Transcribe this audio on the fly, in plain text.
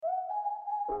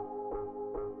Wow,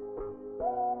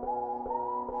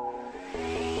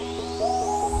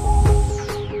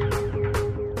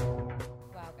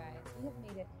 guys, we have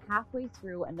made it halfway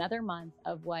through another month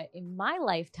of what, in my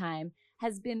lifetime,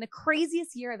 has been the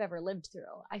craziest year I've ever lived through.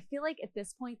 I feel like at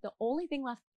this point, the only thing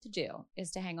left to do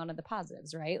is to hang on to the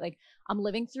positives, right? Like, I'm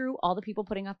living through all the people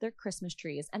putting up their Christmas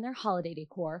trees and their holiday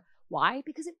decor. Why?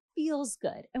 Because it feels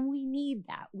good and we need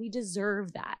that. We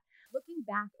deserve that. Looking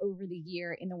back over the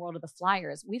year in the world of the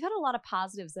Flyers, we've had a lot of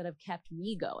positives that have kept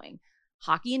me going.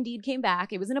 Hockey indeed came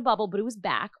back. It was in a bubble, but it was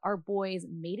back. Our boys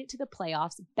made it to the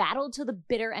playoffs, battled to the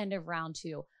bitter end of round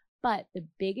two. But the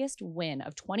biggest win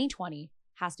of 2020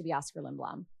 has to be Oskar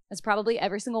Lindblom. As probably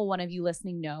every single one of you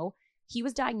listening know, he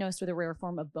was diagnosed with a rare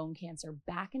form of bone cancer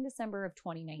back in December of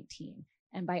 2019.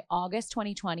 And by August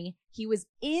 2020, he was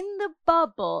in the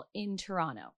bubble in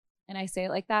Toronto. And I say it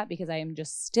like that because I am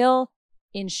just still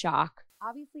in shock.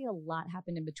 Obviously, a lot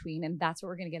happened in between, and that's what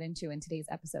we're going to get into in today's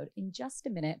episode in just a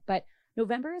minute. But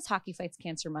November is Hockey Fights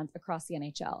Cancer Month across the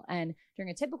NHL. And during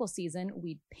a typical season,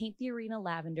 we'd paint the arena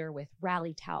lavender with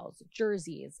rally towels,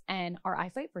 jerseys, and our I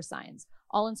Fight for signs,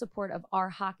 all in support of our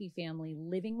hockey family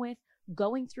living with,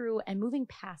 going through, and moving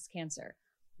past cancer.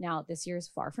 Now, this year is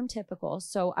far from typical,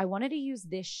 so I wanted to use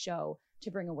this show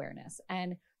to bring awareness.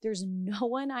 And there's no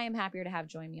one I am happier to have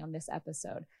join me on this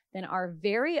episode than our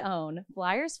very own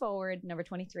Flyers forward, number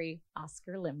 23,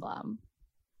 Oskar Lindblom.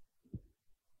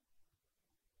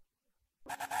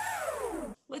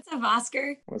 What's up,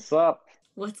 Oskar? What's up?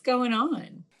 What's going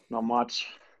on? Not much.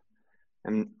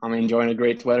 And I'm enjoying the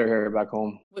great weather here back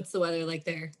home. What's the weather like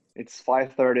there? It's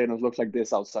 5:30 and it looks like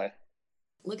this outside.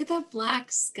 Look at that black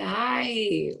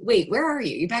sky. Wait, where are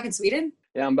you? You back in Sweden?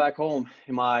 Yeah, I'm back home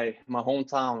in my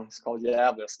hometown. It's called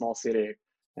Gävle, a small city.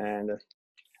 And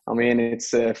I mean,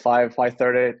 it's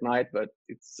 5:30 at night, but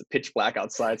it's pitch black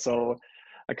outside. So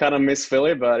I kind of miss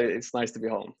Philly, but it's nice to be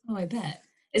home. Oh, I bet.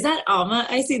 Is that Alma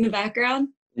I see in the background?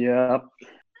 Yep.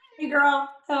 Hey, girl.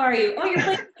 How are you? Oh, you're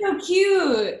playing so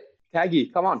cute.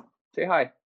 Taggy, come on. Say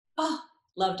hi. Oh,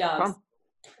 love dogs.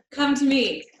 Come to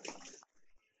me.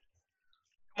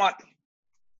 Come on.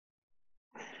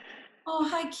 Oh,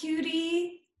 hi,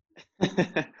 cutie.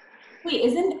 Wait,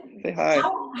 isn't... Say hi.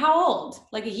 How old?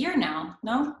 Like a year now?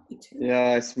 No?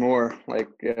 Yeah, it's more like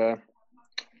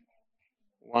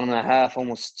 1.5,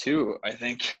 almost 2, I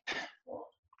think.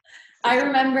 I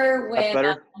remember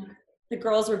when the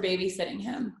girls were babysitting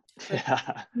him.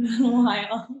 Yeah. A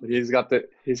while. He's got the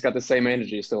same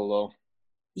energy still though.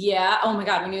 Yeah. Oh my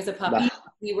God. When he was a puppy,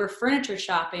 we were furniture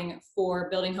shopping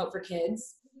for Building Hope for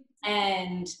Kids,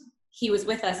 and he was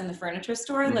with us in the furniture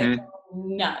store, like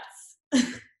nuts.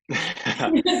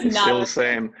 Still the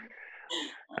same.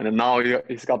 And then now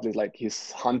he's got this like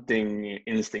his hunting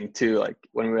instinct too. Like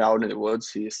when we're out in the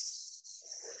woods, he's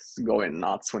going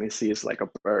nuts when he sees like a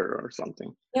bird or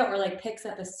something. Yeah, or like picks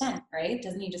up a scent, right?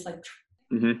 Doesn't he just like?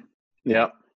 Yeah,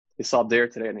 he saw deer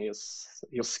today and he was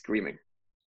screaming.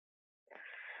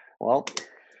 Well,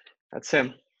 that's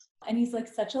him. And he's like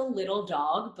such a little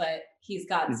dog, but he's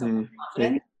got so much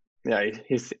confidence. Yeah,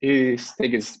 he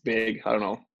think it's big. I don't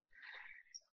know.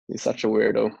 He's such a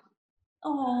weirdo.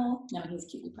 Oh no, he's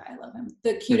cute. I love him.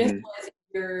 The cutest was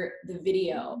the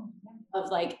video of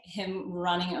like him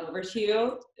running over to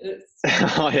you.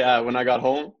 Oh yeah, when I got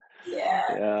home.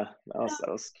 Yeah, that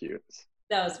was cute.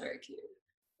 That was very cute.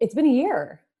 It's been a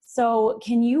year. So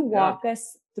can you walk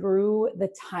us through the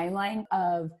timeline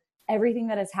of everything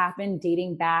that has happened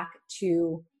dating back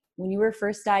to when you were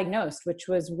first diagnosed, which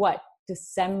was what,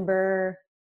 December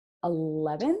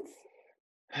 11th?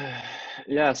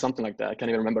 Yeah, something like that. I can't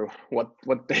even remember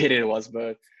what date it was,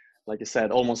 but like you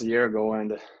said, almost a year ago,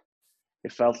 and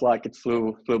it felt like it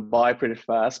flew by pretty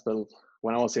fast. But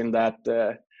when I was in that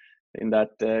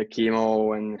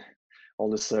chemo and all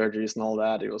the surgeries and all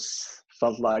that, it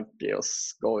felt like it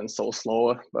was going so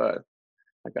slow. But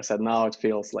like I said, now it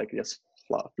feels like it just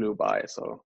flew by.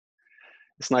 So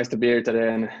it's nice to be here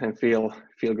today and feel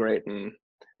great and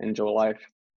enjoy life.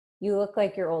 You look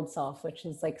like your old self, which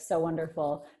is like so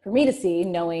wonderful for me to see,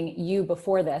 knowing you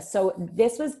before this. So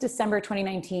this was December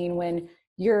 2019 when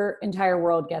your entire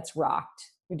world gets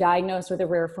rocked. You're diagnosed with a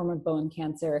rare form of bone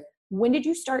cancer. When did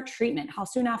you start treatment? How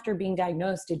soon after being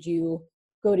diagnosed did you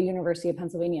go to University of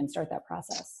Pennsylvania and start that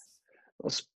process?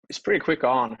 It's pretty quick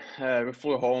on. We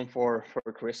flew home for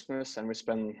Christmas and we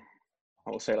spent,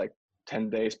 I would say, like 10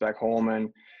 days back home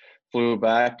and flew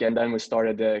back. And then we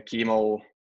started the chemo.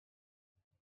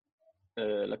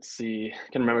 Let's see, I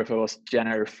can't remember if it was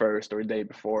January 1st or the day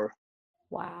before.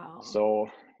 Wow.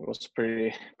 So it was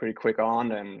pretty quick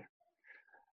on, and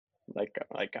like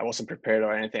I wasn't prepared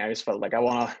or anything. I just felt like I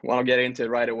wanna get into it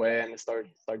right away and start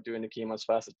doing the chemo as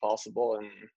fast as possible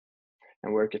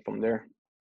and work it from there.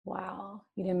 Wow,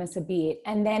 you didn't miss a beat.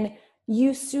 And then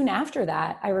you soon after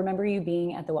that, I remember you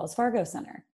being at the Wells Fargo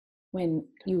Center when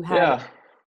you had. Yeah.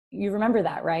 You remember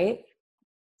that, right?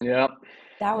 Yeah.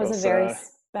 That was a very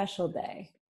special day.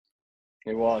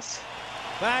 It was.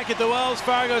 Back at the Wells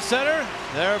Fargo Center,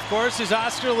 there, of course, is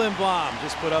Oskar Lindblom.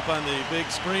 Just put up on the big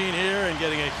screen here and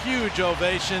getting a huge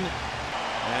ovation.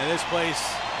 And this place,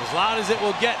 as loud as it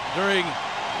will get during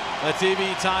a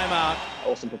TV timeout. I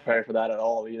wasn't prepared for that at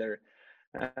all either.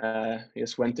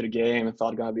 Just went to the game and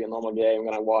thought it was going to be a normal game. I'm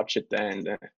going to watch it,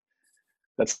 and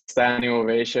that standing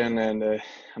ovation. And,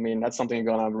 I mean, that's something I'm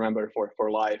going to remember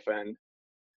for life. And,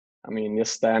 I mean,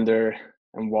 just stand there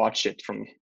and watch it from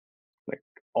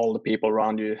all the people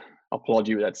around you applaud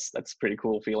you. That's pretty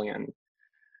cool feeling, and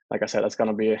like I said, that's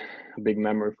gonna be a big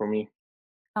memory for me.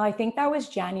 I think that was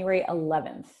January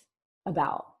 11th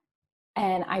about,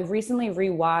 and I recently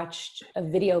rewatched a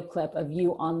video clip of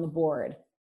you on the board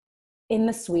in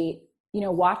the suite, you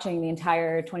know, watching the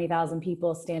entire 20,000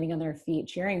 people standing on their feet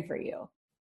cheering for you.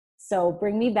 So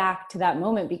bring me back to that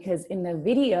moment, because in the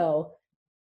video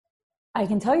I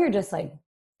can tell you're just like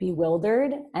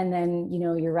bewildered, and then, you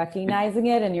know, you're recognizing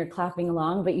it and you're clapping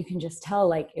along, but you can just tell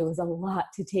like it was a lot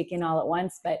to take in all at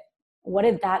once. But what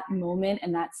did that moment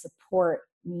and that support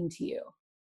mean to you?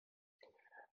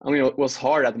 I mean, it was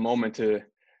hard at the moment to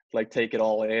like take it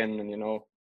all in, and, you know,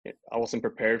 I wasn't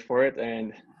prepared for it,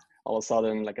 and all of a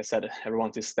sudden, like I said,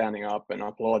 everyone's just standing up and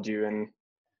applaud you. And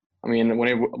I mean, when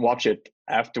you watch it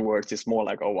afterwards, it's more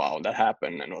like, oh wow, that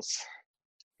happened, and it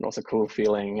was a cool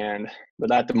feeling.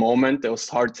 But at the moment, it was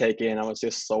hard to take in. I was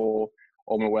just so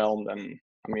overwhelmed, and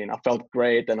I mean, I felt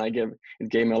great, and it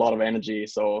gave me a lot of energy.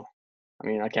 So I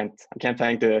mean, I can't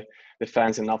thank the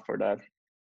fans enough for that.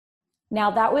 Now,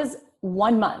 that was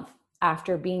 1 month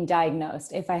after being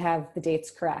diagnosed, if I have the dates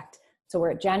correct. So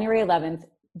we're at January 11th.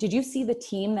 Did you see the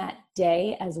team that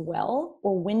day as well,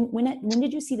 or when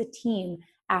did you see the team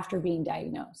after being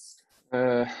diagnosed?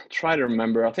 Try to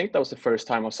remember. I think that was the first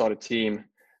time I saw the team.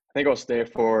 I think I was there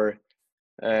for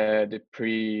the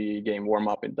pre-game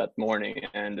warm-up that morning,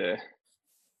 and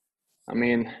I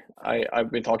mean,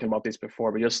 I've been talking about this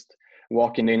before, but just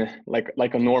walking in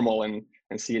like a normal and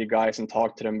see the guys and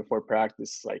talk to them before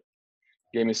practice, like,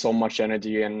 gave me so much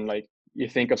energy, and like you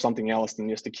think of something else than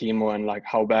just the chemo and like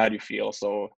how bad you feel.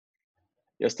 So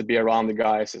just to be around the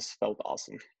guys just felt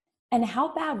awesome. And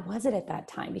how bad was it at that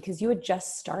time? Because you had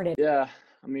just started. Yeah,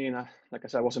 I mean, like I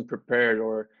said, I wasn't prepared,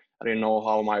 or I didn't know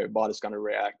how my body's gonna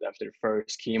react after the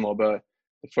first chemo. But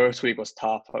the first week was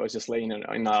tough. I was just laying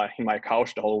in my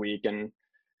couch the whole week, and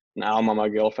Alma, my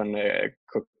girlfriend,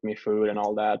 cooked me food and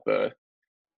all that. But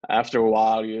after a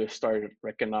while, you start to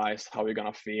recognize how you're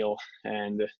gonna feel,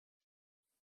 and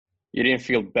you didn't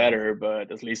feel better,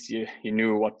 but at least you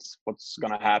knew what's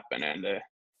gonna happen, and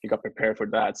you got prepared for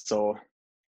that. So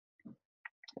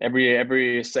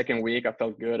every second week I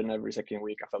felt good, and every second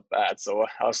week I felt bad. So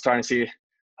I was trying to see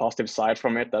positive side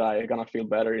from it, that I gonna feel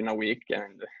better in a week,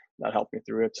 and that helped me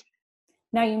through it.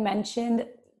 Now, you mentioned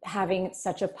having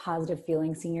such a positive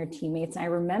feeling seeing your teammates. And I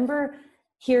remember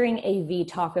hearing AV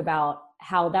talk about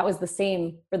how that was the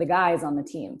same for the guys on the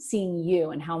team, seeing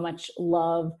you and how much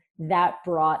love that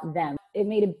brought them. It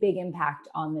made a big impact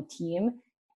on the team.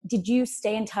 Did you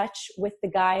stay in touch with the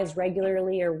guys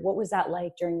regularly, or what was that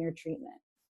like during your treatment?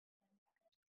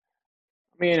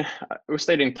 I mean, we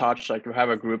stayed in touch. Like, we have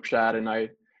a group chat, and I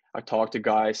talked to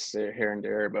guys here and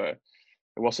there, but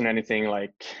it wasn't anything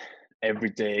like every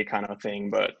day kind of thing.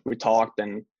 But we talked,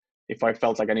 and if I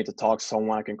felt like I need to talk to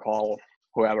someone, I can call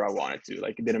whoever I wanted to.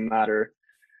 Like, it didn't matter,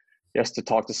 just to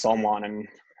talk to someone and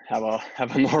have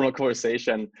a normal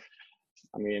conversation.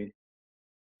 I mean,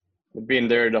 they've been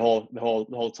there the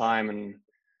whole time, and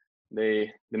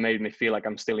they made me feel like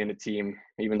I'm still in the team,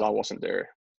 even though I wasn't there.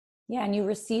 Yeah, and you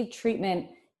received treatment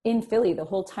in Philly the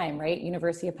whole time, right?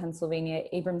 University of Pennsylvania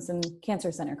Abramson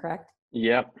Cancer Center, correct?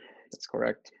 Yep, that's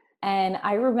correct. And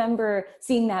I remember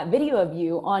seeing that video of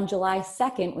you on July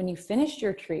 2nd when you finished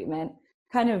your treatment,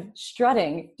 kind of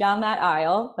strutting down that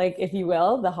aisle, like, if you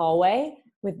will, the hallway,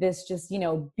 with this just, you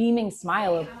know, beaming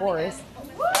smile, of course.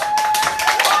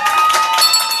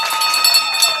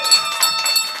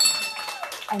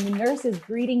 And the nurses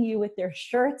greeting you with their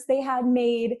shirts they had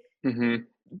made. Mm-hmm.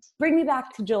 Bring me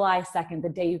back to July 2nd, the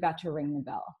day you got to ring the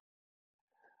bell.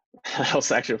 That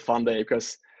was actually a fun day,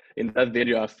 because in that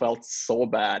video I felt so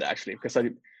bad, actually, because I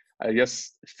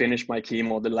just finished my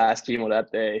chemo, the last chemo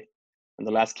that day, and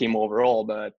the last chemo overall.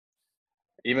 But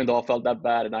even though I felt that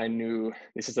bad, and I knew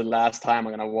this is the last time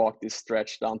I'm gonna walk this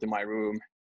stretch down to my room,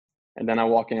 and then I'm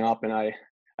walking up and I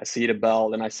see the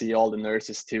bell, and I see all the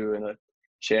nurses too, and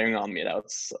cheering on me.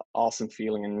 That's awesome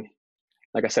feeling, and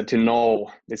like I said, to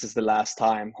know this is the last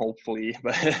time, hopefully,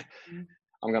 but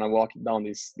I'm gonna walk down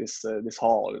this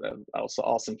hall. That was an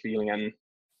awesome feeling, and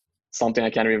something I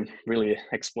can't even really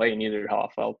explain either how I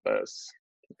felt, but it's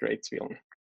a great feeling.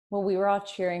 Well, we were all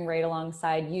cheering right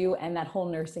alongside you and that whole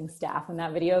nursing staff when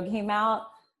that video came out.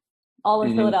 All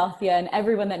of Philadelphia and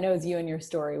everyone that knows you and your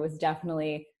story was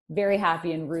definitely very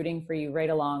happy and rooting for you right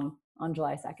along on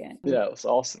July 2nd. Yeah, it was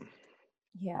awesome.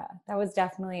 Yeah, that was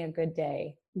definitely a good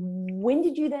day. When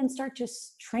did you then start to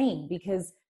train?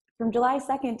 Because from July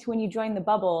 2nd to when you joined the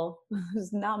bubble,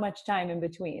 there's not much time in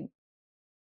between.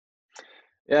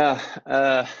 Yeah,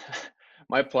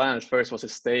 my plan at first was to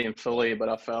stay in Philly, but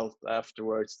I felt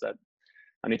afterwards that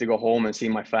I need to go home and see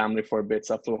my family for a bit.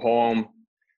 So I flew home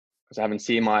because I haven't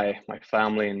seen my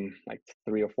family in like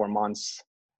 3 or 4 months,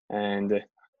 and I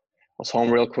was home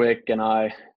real quick, and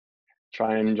I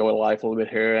try and enjoy life a little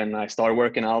bit here, and I started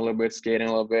working out a little bit, skating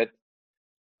a little bit.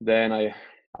 Then I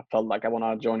felt like I want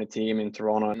to join a team in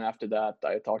Toronto, and after that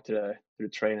I talked to the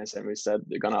trainers, and we said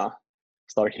they're gonna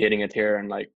start hitting it here and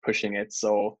like pushing it.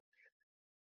 So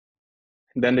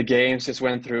then the games just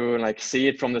went through, and like see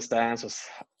it from the stands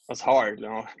was hard, you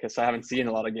know, because I haven't seen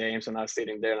a lot of games, and I was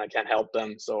sitting there and I can't help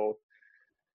them. So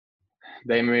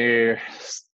they may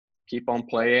keep on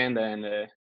playing, and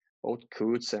both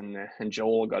Coots and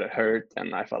Joel got hurt,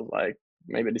 and I felt like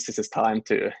maybe this is his time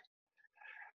to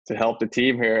help the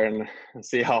team here and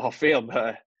see how I feel.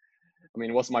 But I mean,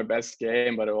 it was my best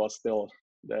game, but it was still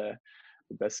the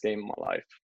best game of my life.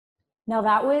 Now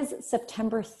that was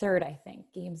September 3rd, I think,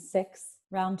 Game 6,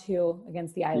 round 2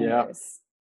 against the Islanders.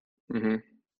 Yeah. Mm-hmm.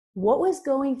 What was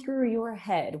going through your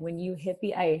head when you hit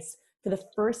the ice for the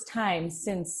first time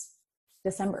since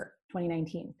December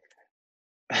 2019?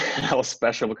 That was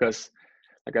special because,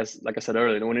 like I said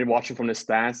earlier, when you're watching from the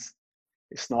stands,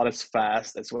 it's not as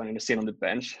fast as when you're sitting on the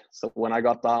bench. So when I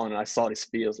got down and I saw this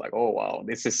speed, I was like, oh wow,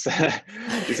 this is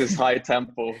this is high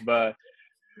tempo. But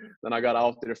then I got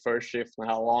out to the first shift and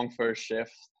had a long first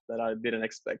shift that I didn't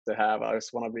expect to have. I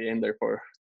just want to be in there for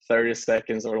 30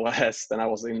 seconds or less. Then I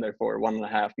was in there for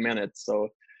 1.5 minutes. So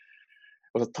it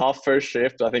was a tough first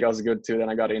shift. I think I was good too. Then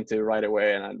I got into it right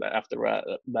away, and after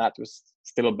that was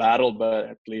still a battle, but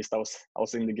at least I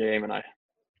was in the game, and I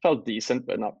felt decent,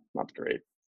 but not great.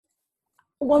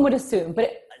 One would assume,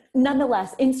 but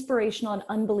nonetheless, inspirational and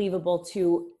unbelievable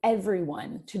to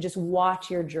everyone to just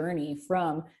watch your journey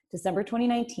from December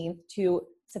 2019 to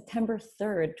September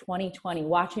 3rd, 2020,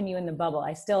 watching you in the bubble.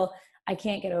 I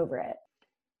can't get over it.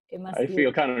 I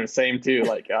feel kind of the same too.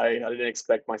 Like I didn't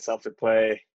expect myself to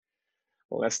play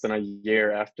less than a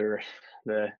year after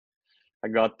I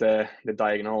got the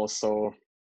diagnosis. So,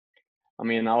 I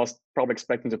mean, I was probably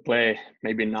expecting to play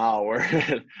maybe now, or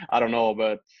I don't know,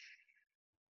 but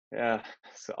yeah,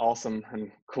 it's awesome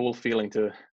and cool feeling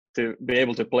to be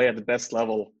able to play at the best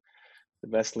level, the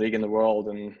best league in the world.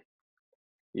 And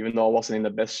even though I wasn't in the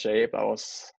best shape, I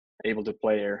was able to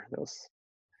play here. That was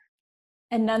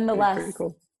nonetheless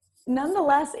cool.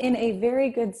 Nonetheless, in a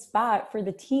very good spot for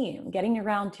the team, getting to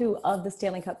round 2 of the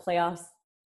Stanley Cup playoffs.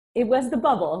 It was the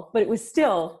bubble, but it was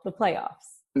still the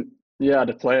playoffs. Yeah,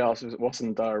 the playoffs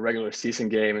wasn't a regular season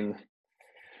game and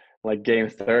like game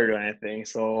 3rd or anything.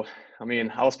 So, I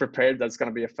mean, I was prepared that's going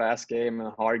to be a fast game and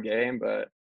a hard game, but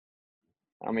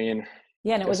I mean.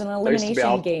 Yeah, and it was an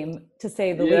elimination game, to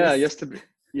say the least. Yeah,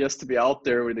 just to be out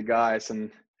there with the guys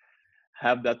and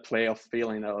have that playoff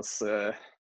feeling, that was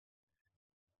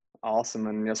awesome.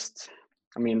 And just,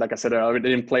 I mean, like I said, I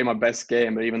didn't play my best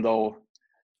game, but even though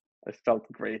I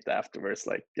felt great afterwards,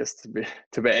 like just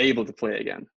to be able to play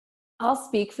again. I'll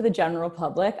speak for the general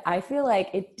public. I feel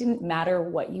like it didn't matter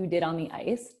what you did on the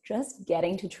ice, just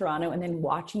getting to Toronto and then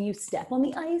watching you step on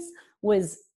the ice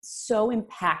was so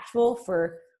impactful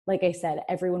for, like I said,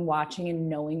 everyone watching and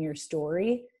knowing your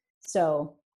story.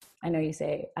 So I know you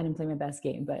say I didn't play my best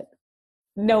game, but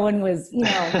no one was,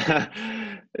 yeah,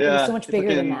 it was so much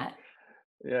bigger than that.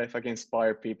 Yeah, if I can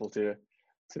inspire people to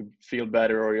feel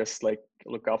better or just like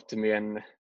look up to me and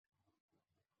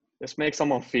just make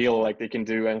someone feel like they can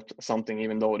do something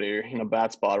even though they're in a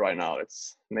bad spot right now,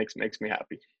 it's makes me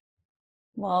happy.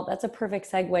 Well, that's a perfect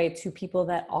segue to people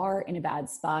that are in a bad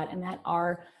spot and that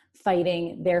are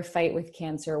fighting their fight with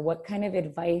cancer. What kind of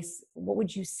advice, what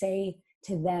would you say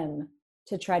to them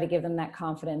to try to give them that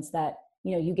confidence that,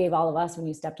 you know, you gave all of us when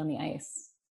you stepped on the ice?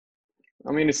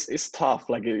 I mean, it's tough.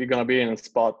 Like you're going to be in a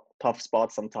tough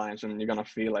spot sometimes, and you're going to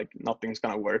feel like nothing's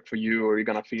going to work for you, or you're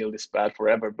going to feel this bad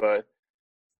forever. But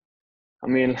I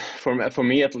mean, for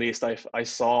me at least, I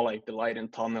saw like the light in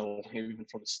tunnel even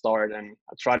from the start, and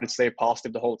I tried to stay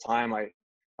positive the whole time. I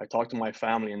talked to my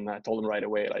family and I told them right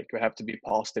away, like, we have to be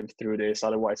positive through this,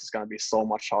 otherwise it's gonna be so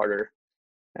much harder.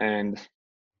 And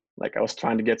like I was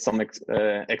trying to get some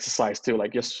exercise too,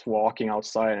 like just walking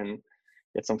outside and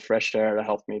get some fresh air that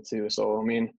helped me too. So I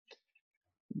mean,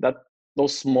 that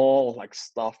those small like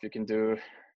stuff you can do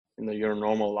in your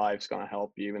normal life is gonna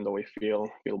help you, even though we feel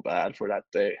bad for that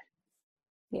day.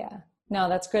 Yeah. No,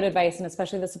 that's good advice. And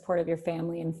especially the support of your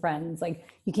family and friends. Like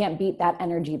you can't beat that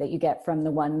energy that you get from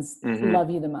the ones who love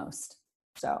you the most.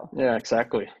 So yeah,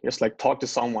 exactly. Just like talk to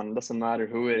someone. It doesn't matter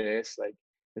who it is. Like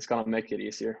it's gonna make it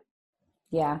easier.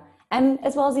 Yeah. And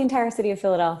as well as the entire city of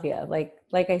Philadelphia.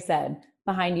 Like I said,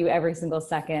 behind you every single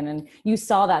second. And you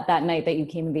saw that night that you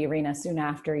came to the arena soon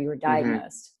after you were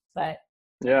diagnosed. But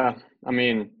yeah, I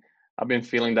mean, I've been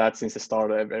feeling that since the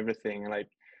start of everything. Like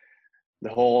the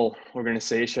whole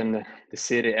organization, the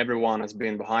city, everyone has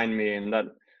been behind me, and that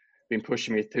been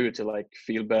pushing me too to like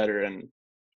feel better and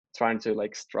trying to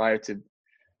like strive to.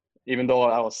 Even though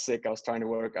I was sick, I was trying to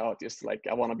work out. Just like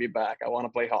I want to be back. I want to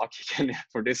play hockey again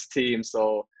for this team.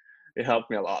 So it helped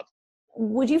me a lot.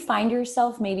 Would you find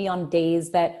yourself maybe on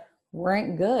days that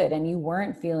weren't good and you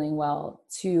weren't feeling well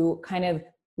to kind of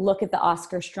look at the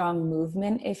Oscar Strong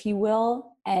movement, if you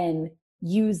will, and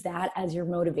use that as your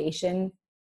motivation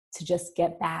to just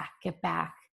get back,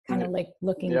 kind of like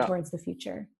looking towards the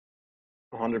future?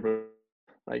 100%.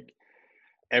 Like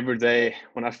every day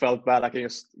when I felt bad, I could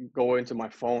just go into my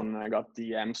phone and I got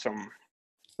DMs from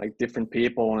like different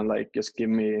people and like just give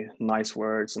me nice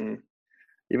words. And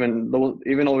even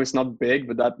though it's not big,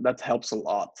 but that helps a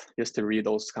lot just to read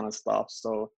those kind of stuff.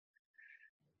 So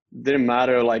it didn't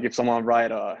matter like if someone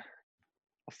write a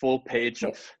full page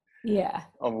of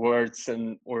words,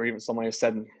 and or even someone who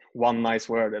said one nice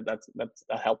word,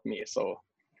 that helped me. So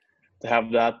to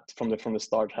have that from the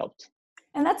start helped.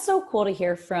 And that's so cool to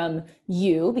hear from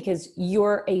you, because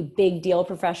you're a big deal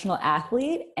professional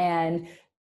athlete, and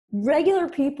regular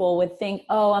people would think,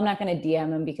 oh, I'm not going to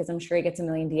DM him because I'm sure he gets a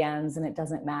million DMs and it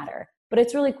doesn't matter. But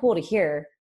it's really cool to hear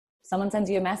someone sends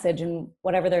you a message and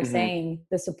whatever they're saying,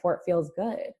 the support feels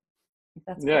good.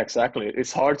 That's cool. Exactly.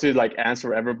 It's hard to like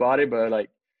answer everybody, but like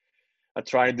I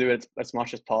try to do it as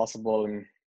much as possible. And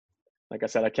like I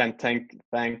said, I can't thank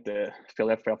the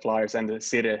Philadelphia Flyers and the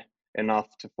city enough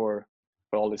for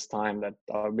all this time that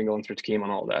I've been going through chemo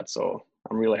and all that. So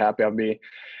I'm really happy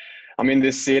I'm in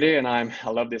this city, and I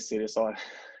love this city. So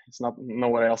it's not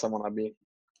nowhere else I want to be.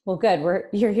 Well, good.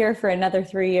 You're here for another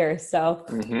 3 years. So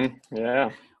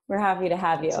yeah, we're happy to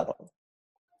have you.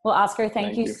 Well, Oscar,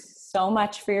 thank you so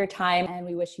much for your time, and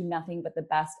we wish you nothing but the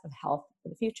best of health for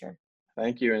the future.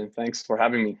 Thank you. And thanks for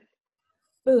having me.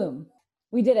 Boom.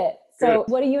 We did it. So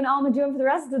what are you and Alma doing for the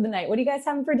rest of the night? What are you guys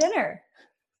having for dinner?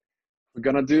 We're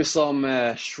going to do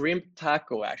some shrimp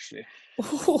taco, actually.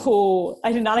 Oh,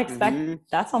 I did not expect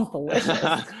that. Sounds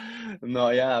delicious. No,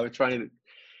 yeah, we're trying to.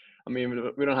 I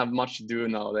mean, we don't have much to do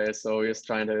nowadays, so we're just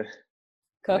trying to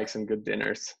make some good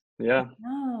dinners. Yeah.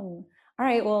 All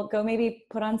right. Well, go maybe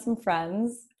put on some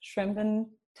Friends, shrimp and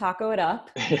taco it up.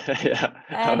 Yeah.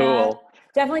 And, I will.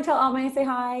 Definitely tell Alma I say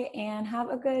hi and have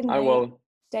a good night. I will.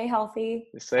 Stay healthy.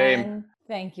 The same. And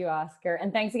thank you, Oscar.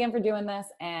 And thanks again for doing this.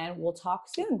 And we'll talk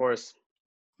soon. Of course.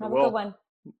 Have a good one.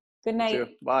 Good night. You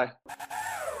too. Bye.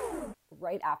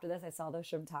 Right after this, I saw those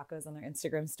shrimp tacos on their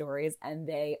Instagram stories, and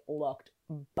they looked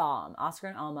bomb. Oscar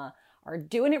and Alma are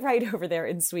doing it right over there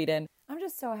in Sweden. I'm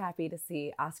just so happy to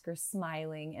see Oscar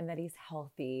smiling and that he's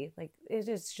healthy. Like, it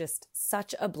is just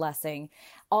such a blessing.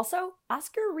 Also,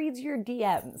 Oscar reads your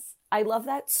DMs. I love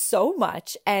that so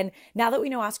much. And now that we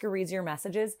know Oscar reads your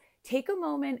messages, take a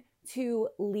moment to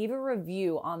leave a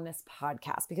review on this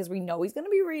podcast, because we know he's going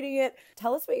to be reading it.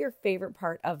 Tell us what your favorite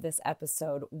part of this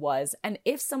episode was. And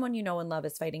if someone you know and love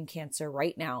is fighting cancer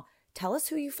right now, tell us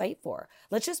who you fight for.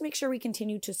 Let's just make sure we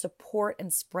continue to support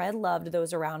and spread love to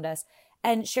those around us,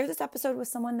 and share this episode with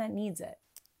someone that needs it.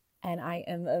 And I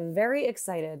am very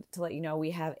excited to let you know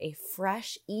we have a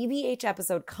fresh EVH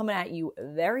episode coming at you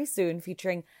very soon,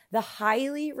 featuring the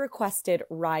highly requested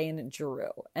Ryan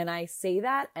Giroux. And I say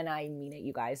that, and I mean it,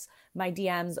 you guys. My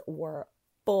DMs were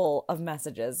full of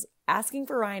messages asking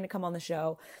for Ryan to come on the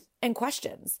show and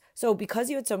questions. So because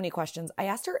you had so many questions, I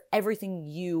asked her everything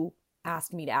you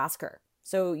asked me to ask her.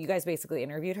 So you guys basically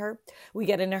interviewed her. We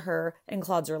get into her and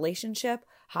Claude's relationship,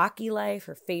 hockey life,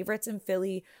 her favorites in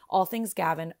Philly, all things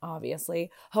Gavin, obviously,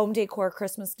 home decor,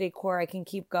 Christmas decor. I can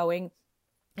keep going.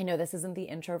 I know this isn't the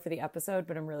intro for the episode,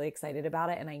 but I'm really excited about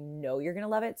it, and I know you're going to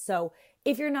love it. So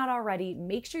if you're not already,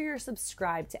 make sure you're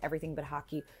subscribed to Everything But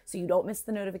Hockey so you don't miss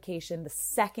the notification the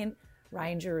second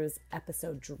Ryan Giroux's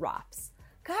episode drops.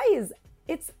 Guys,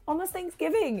 it's almost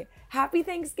Thanksgiving. Happy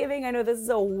Thanksgiving. I know this is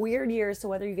a weird year, so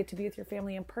whether you get to be with your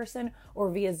family in person or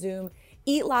via Zoom,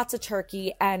 eat lots of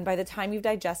turkey, and by the time you've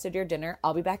digested your dinner,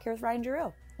 I'll be back here with Ryan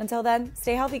Giroux. Until then,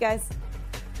 stay healthy, guys.